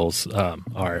vet bills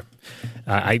are.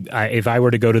 If I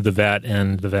were to go to the vet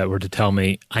and the vet were to tell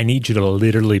me, I need you to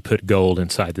literally put gold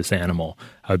inside this animal,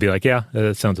 I would be like, yeah,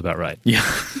 that sounds about right. Yeah.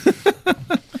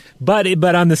 But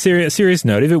on the serious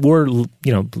note, if it were,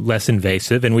 less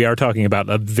invasive, and we are talking about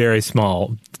a very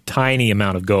small, tiny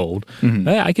amount of gold,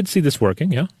 I could see this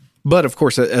working, yeah. But, of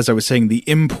course, as I was saying, the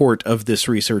import of this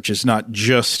research is not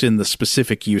just in the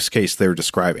specific use case they're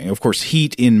describing. Of course,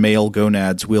 heat in male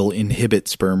gonads will inhibit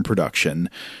sperm production.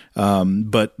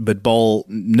 But Ball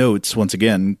notes, once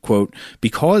again, quote,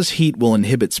 because heat will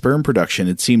inhibit sperm production,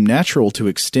 it seemed natural to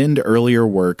extend earlier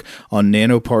work on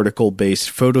nanoparticle-based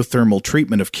photothermal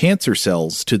treatment of cancer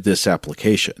cells to this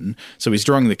application. So he's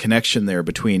drawing the connection there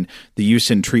between the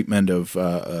use and treatment of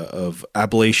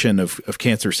ablation of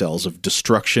cancer cells, of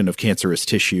destruction of cancerous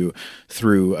tissue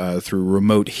through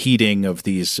remote heating of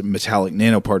these metallic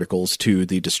nanoparticles to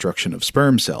the destruction of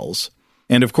sperm cells.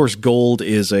 And of course, gold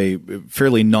is a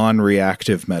fairly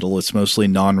non-reactive metal. It's mostly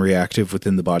non-reactive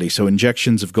within the body. So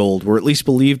injections of gold were at least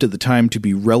believed at the time to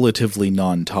be relatively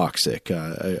non-toxic.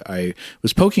 I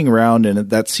was poking around, and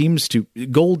that seems to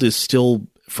gold is still,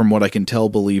 from what I can tell,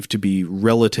 believed to be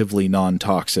relatively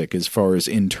non-toxic as far as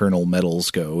internal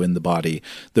metals go in the body.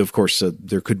 Though, of course,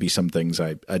 there could be some things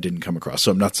I didn't come across.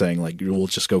 So I'm not saying like we'll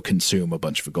just go consume a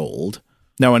bunch of gold.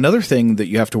 Now, another thing that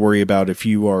you have to worry about if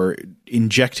you are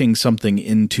injecting something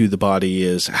into the body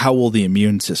is how will the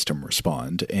immune system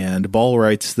respond? And Ball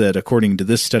writes that according to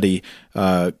this study,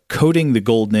 coating the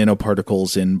gold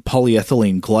nanoparticles in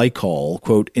polyethylene glycol,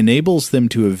 quote, enables them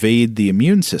to evade the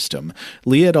immune system.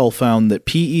 Lee et al. Found that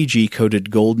PEG-coated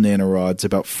gold nanorods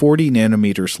about 40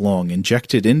 nanometers long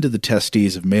injected into the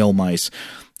testes of male mice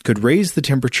could raise the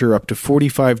temperature up to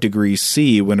 45 degrees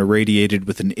C when irradiated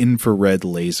with an infrared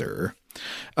laser.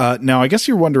 Now, I guess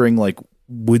you're wondering,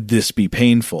 would this be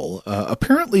painful?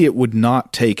 Apparently, it would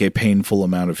not take a painful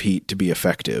amount of heat to be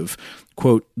effective.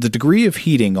 Quote, the degree of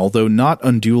heating, although not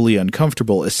unduly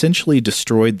uncomfortable, essentially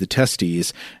destroyed the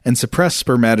testes and suppressed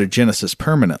spermatogenesis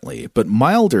permanently, but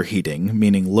milder heating,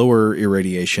 meaning lower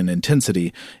irradiation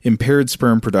intensity, impaired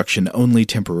sperm production only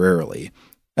temporarily.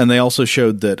 And they also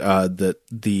showed that that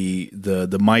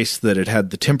the mice that had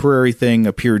the temporary thing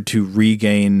appeared to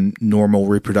regain normal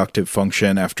reproductive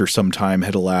function after some time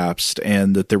had elapsed,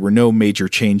 and that there were no major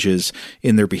changes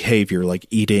in their behavior like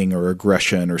eating or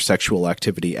aggression or sexual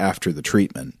activity after the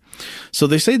treatment. So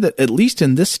they say that at least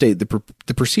in this state,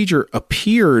 the procedure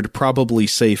appeared probably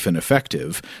safe and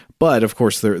effective. But, of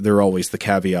course, there are always the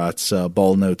caveats.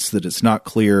 Ball notes that it's not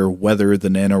clear whether the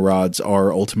nanorods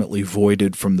are ultimately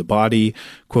voided from the body.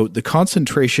 Quote, the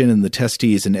concentration in the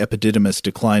testes and epididymis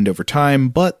declined over time,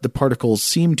 but the particles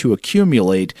seem to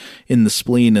accumulate in the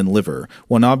spleen and liver.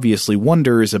 One obviously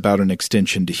wonders about an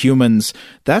extension to humans.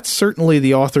 That's certainly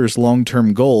the author's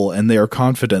long-term goal, and they are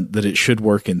confident that it should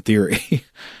work in theory.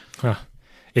 Huh.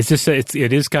 It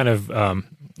is kind of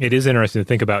it is interesting to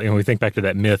think about. We think back to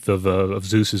that myth of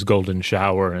Zeus's golden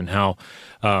shower and how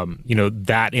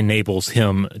that enables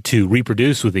him to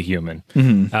reproduce with a human.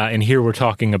 Mm-hmm. And here we're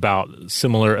talking about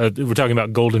similar. We're talking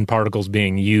about golden particles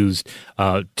being used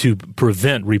to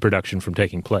prevent reproduction from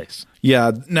taking place.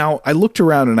 Yeah. Now, I looked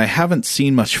around and I haven't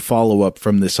seen much follow-up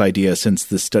from this idea since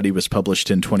this study was published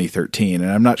in 2013,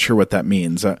 and I'm not sure what that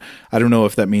means. I don't know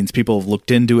if that means people have looked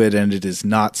into it and it is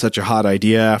not such a hot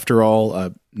idea after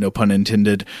all, no pun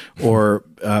intended, or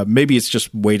maybe it's just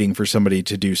waiting for somebody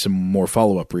to do some more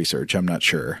follow-up research. I'm not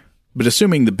sure. But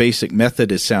assuming the basic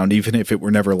method is sound, even if it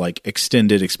were never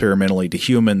extended experimentally to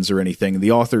humans or anything,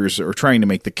 the authors are trying to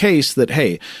make the case that,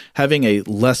 hey, having a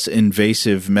less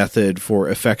invasive method for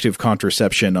effective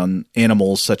contraception on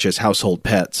animals such as household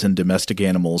pets and domestic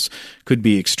animals could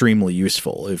be extremely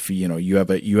useful. If you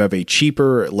have a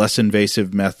cheaper, less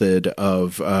invasive method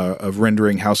of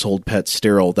rendering household pets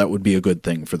sterile, that would be a good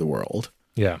thing for the world.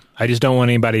 Yeah, I just don't want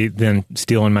anybody then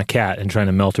stealing my cat and trying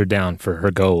to melt her down for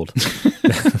her gold.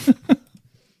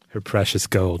 Her precious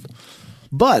gold.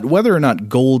 But whether or not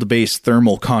gold-based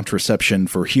thermal contraception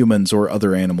for humans or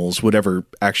other animals would ever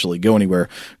actually go anywhere,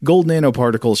 gold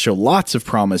nanoparticles show lots of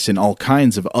promise in all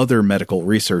kinds of other medical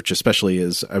research, especially,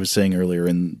 as I was saying earlier,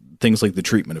 in things like the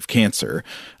treatment of cancer.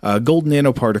 Gold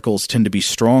nanoparticles tend to be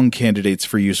strong candidates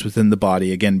for use within the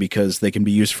body, again, because they can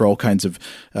be used for all kinds of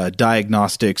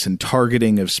diagnostics and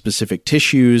targeting of specific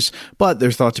tissues, but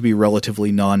they're thought to be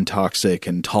relatively non-toxic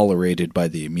and tolerated by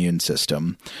the immune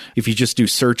system. If you just do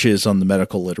searches on the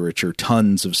medical literature,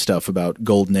 tons of stuff about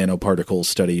gold nanoparticle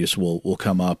studies will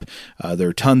come up. There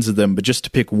are tons of them, but just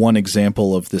to pick one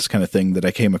example of this kind of thing that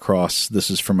I came across, this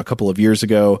is from a couple of years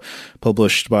ago,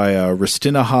 published by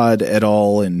Rastinahad et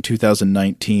al. In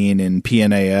 2019 in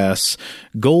PNAS,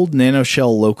 gold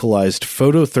nanoshell localized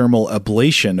photothermal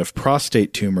ablation of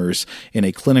prostate tumors in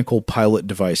a clinical pilot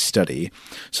device study.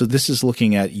 So this is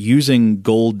looking at using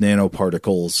gold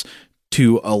nanoparticles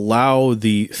to allow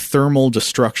the thermal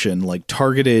destruction, like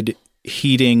targeted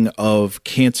heating of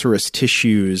cancerous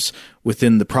tissues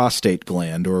within the prostate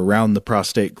gland or around the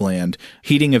prostate gland,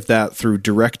 heating of that through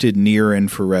directed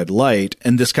near-infrared light.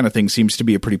 And this kind of thing seems to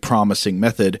be a pretty promising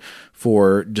method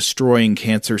for destroying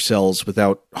cancer cells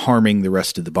without harming the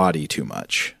rest of the body too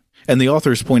much. And the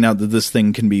authors point out that this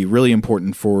thing can be really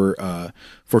important for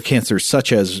cancers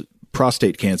such as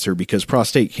prostate cancer, because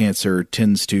prostate cancer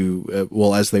tends to,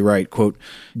 as they write, quote,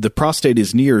 the prostate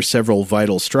is near several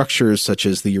vital structures such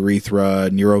as the urethra,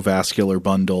 neurovascular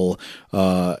bundle,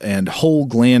 and whole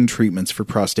gland treatments for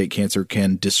prostate cancer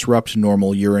can disrupt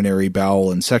normal urinary, bowel,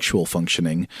 and sexual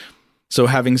functioning. So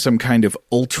having some kind of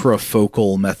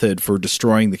ultrafocal method for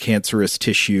destroying the cancerous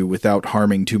tissue without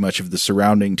harming too much of the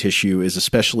surrounding tissue is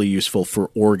especially useful for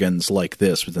organs like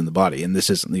this within the body. And this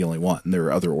isn't the only one. There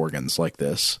are other organs like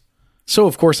this. So,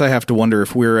 of course, I have to wonder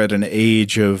if we're at an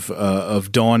age of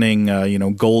dawning,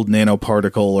 gold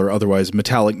nanoparticle or otherwise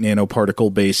metallic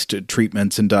nanoparticle-based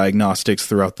treatments and diagnostics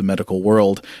throughout the medical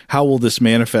world. How will this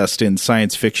manifest in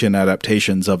science fiction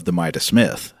adaptations of the Midas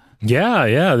myth?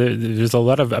 Yeah. There's a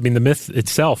lot of, the myth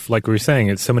itself, like we were saying,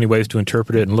 it's so many ways to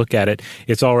interpret it and look at it.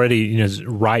 It's already,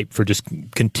 ripe for just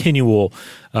continual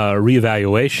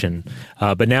reevaluation.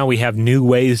 But now we have new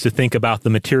ways to think about the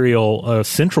material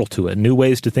central to it, new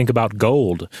ways to think about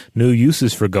gold, new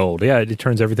uses for gold. Yeah, it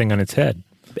turns everything on its head.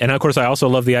 And, of course, I also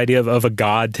love the idea of a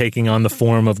god taking on the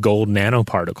form of gold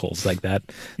nanoparticles like that.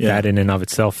 Yeah. That in and of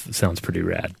itself sounds pretty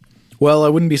rad. Well, I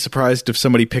wouldn't be surprised if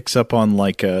somebody picks up on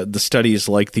the studies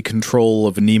like the control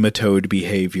of nematode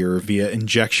behavior via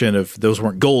injection of, those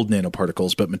weren't gold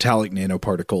nanoparticles, but metallic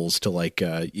nanoparticles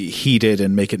to heat it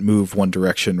and make it move one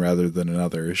direction rather than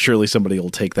another. Surely somebody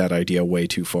will take that idea way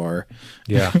too far.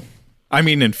 Yeah. I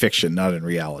mean in fiction, not in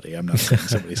reality. I'm not saying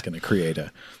somebody's going to create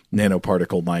a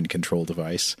nanoparticle mind control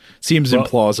device. Seems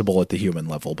implausible at the human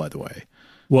level, by the way.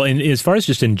 Well, as far as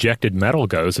just injected metal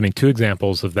goes, I mean, two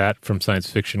examples of that from science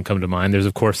fiction come to mind. There's,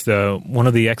 of course, one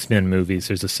of the X-Men movies.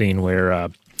 There's a scene where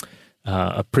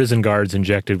a prison guard's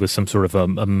injected with some sort of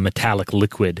a metallic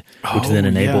liquid, which then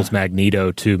enables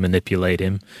Magneto to manipulate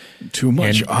him. Too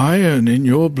much iron in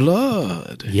your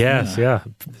blood. Yes, yeah.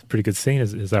 Pretty good scene,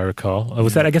 as I recall.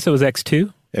 Was that? I guess it was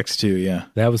X2. X2, yeah.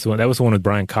 That was the one. That was the one with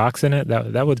Brian Cox in it. I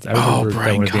remember that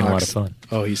one being a lot of fun.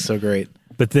 Oh, he's so great.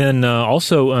 But then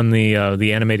also on the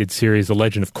animated series, The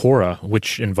Legend of Korra,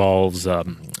 which involves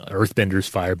earthbenders,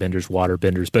 firebenders,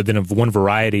 waterbenders, but then of one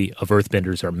variety of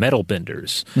earthbenders are metal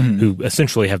benders, who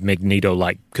essentially have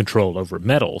Magneto-like control over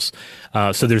metals.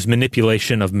 So there's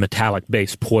manipulation of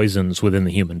metallic-based poisons within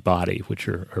the human body, which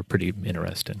are pretty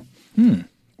interesting.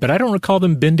 But I don't recall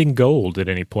them bending gold at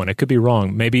any point. I could be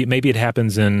wrong. Maybe it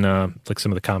happens in like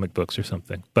some of the comic books or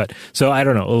something. But so I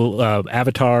don't know.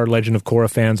 Avatar, Legend of Korra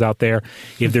fans out there,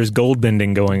 if there's gold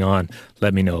bending going on,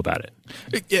 let me know about it.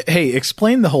 Hey,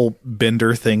 explain the whole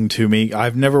bender thing to me.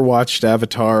 I've never watched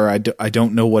Avatar. I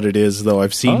don't know what it is, though.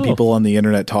 I've seen people on the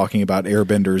internet talking about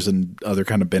airbenders and other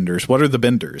kind of benders. What are the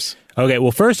benders? Okay,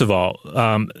 well, first of all,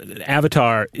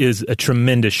 Avatar is a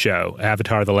tremendous show.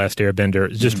 Avatar: The Last Airbender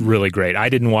is just really great. I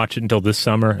didn't watch it until this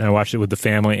summer, and I watched it with the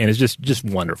family, and it's just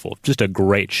wonderful. Just a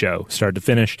great show, start to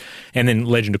finish. And then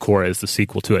Legend of Korra is the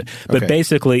sequel to it. But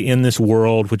basically, in this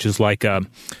world, which is like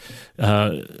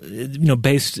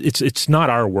based. It's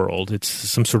not our world. It's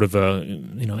some sort of a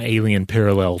alien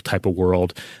parallel type of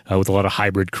world with a lot of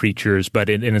hybrid creatures. But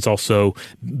and it's also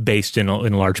based in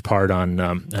large part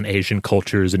on Asian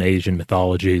cultures and Asian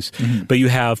mythologies. But you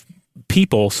have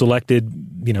people selected,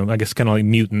 I guess kind of like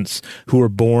mutants, who are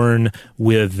born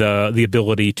with the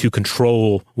ability to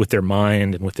control with their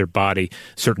mind and with their body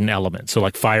certain elements. So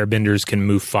like firebenders can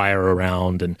move fire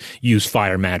around and use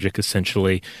fire magic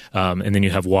essentially. And then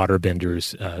you have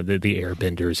waterbenders, the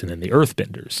airbenders, and then the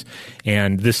earthbenders.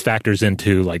 And this factors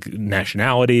into like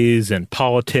nationalities and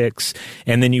politics.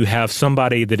 And then you have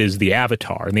somebody that is the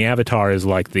avatar. And the avatar is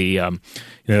like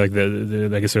I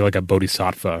guess they're like a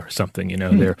bodhisattva or something,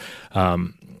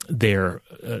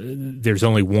 there's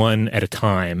only one at a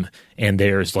time, and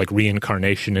there's like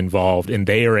reincarnation involved, and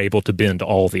they are able to bend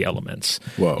all the elements.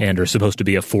 Whoa. And are supposed to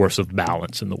be a force of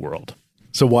balance in the world.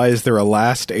 So why is there a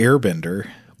last airbender?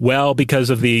 Well, because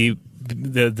of the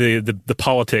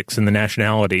politics and the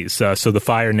nationalities. So the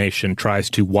Fire Nation tries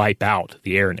to wipe out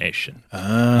the Air Nation.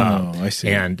 Oh, I see.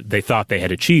 And they thought they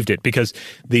had achieved it because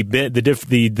the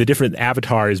different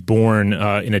avatar is born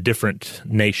in a different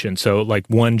nation. So like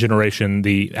one generation,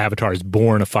 the avatar is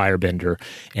born a firebender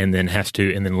and then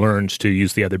learns to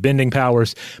use the other bending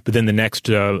powers. But then the next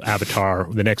avatar,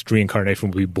 the next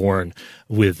reincarnation will be born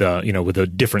with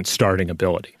a different starting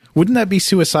ability. Wouldn't that be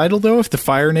suicidal, though, if the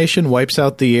Fire Nation wipes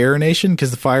out the Air Nation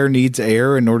because the fire needs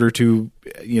air in order to,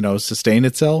 sustain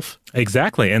itself?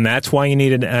 Exactly. And that's why you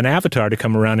need an avatar to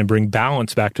come around and bring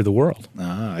balance back to the world.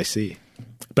 Ah, I see.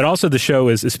 But also the show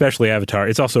is, especially Avatar,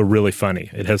 it's also really funny.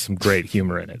 It has some great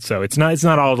humor in it. So it's not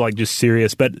all like just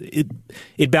serious, but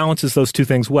it balances those two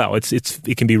things well.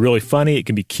 It can be really funny, it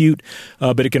can be cute,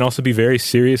 but it can also be very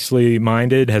seriously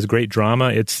minded, has great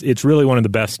drama. It's really one of the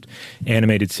best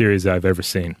animated series I've ever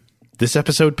seen. This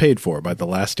episode paid for by The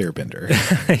Last Airbender.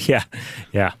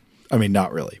 Yeah. I mean,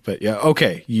 not really, but yeah.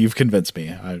 Okay, you've convinced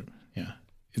me.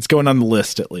 It's going on the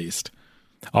list at least.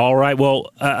 All right.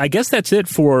 Well, I guess that's it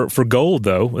for gold,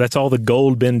 though. That's all the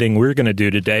gold bending we're going to do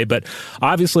today. But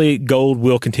obviously, gold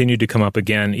will continue to come up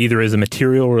again, either as a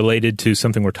material related to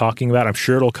something we're talking about. I'm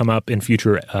sure it'll come up in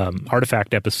future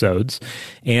artifact episodes.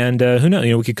 And who knows?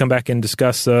 We could come back and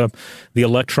discuss the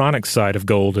electronic side of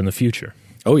gold in the future.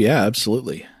 Oh, yeah,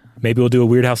 absolutely. Maybe we'll do a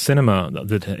Weird House Cinema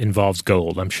that involves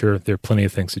gold. I'm sure there are plenty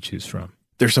of things to choose from.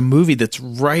 There's a movie that's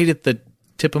right at the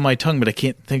tip of my tongue, but I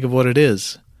can't think of what it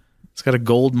is. It's got a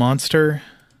gold monster.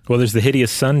 Well, there's the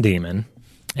hideous sun demon,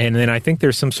 and then I think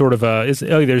there's some sort of there's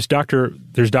Dr.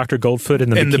 Goldfoot in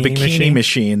the bikini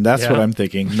machine. That's what I'm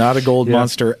thinking. Not a gold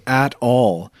monster at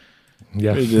all.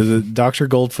 Yeah, the Dr.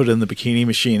 Goldfoot in the Bikini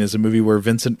Machine is a movie where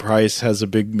Vincent Price has a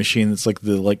big machine that's like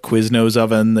the Quiznos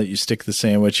oven that you stick the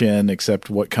sandwich in, except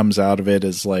what comes out of it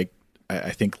is I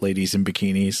think ladies in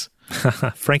bikinis.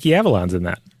 Frankie Avalon's in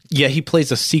that. Yeah, he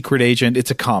plays a secret agent.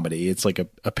 It's a comedy. It's like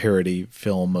a parody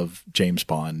film of James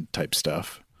Bond type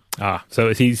stuff. Ah, so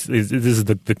this is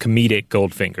the comedic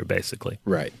Goldfinger, basically.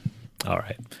 Right. All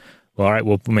right. Well, all right,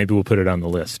 maybe we'll put it on the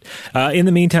list. In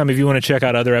the meantime, if you want to check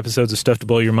out other episodes of Stuff to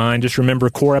Blow Your Mind, just remember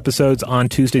core episodes on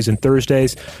Tuesdays and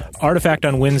Thursdays, Artifact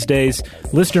on Wednesdays,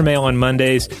 Listener Mail on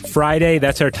Mondays. Friday,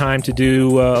 that's our time to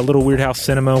do a little Weird House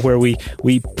Cinema where we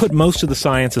put most of the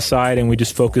science aside and we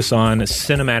just focus on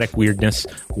cinematic weirdness,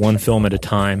 one film at a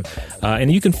time.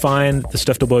 And you can find the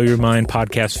Stuff to Blow Your Mind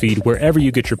podcast feed wherever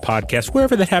you get your podcasts,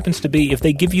 wherever that happens to be. If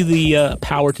they give you the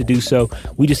power to do so,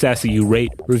 we just ask that you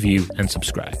rate, review, and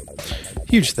subscribe.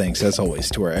 Huge thanks, as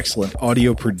always, to our excellent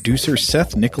audio producer,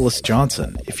 Seth Nicholas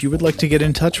Johnson. If you would like to get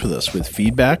in touch with us with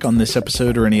feedback on this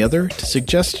episode or any other, to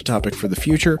suggest a topic for the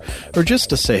future, or just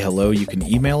to say hello, you can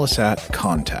email us at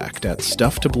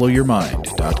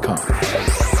contact@stufftoblowyourmind.com.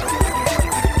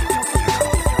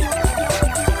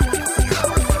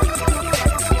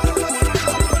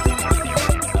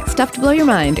 Stuff to Blow Your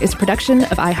Mind is a production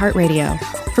of iHeartRadio.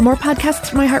 For more podcasts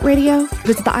from iHeartRadio,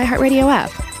 visit the iHeartRadio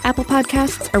app, Apple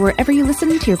Podcasts, or wherever you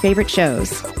listen to your favorite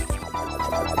shows.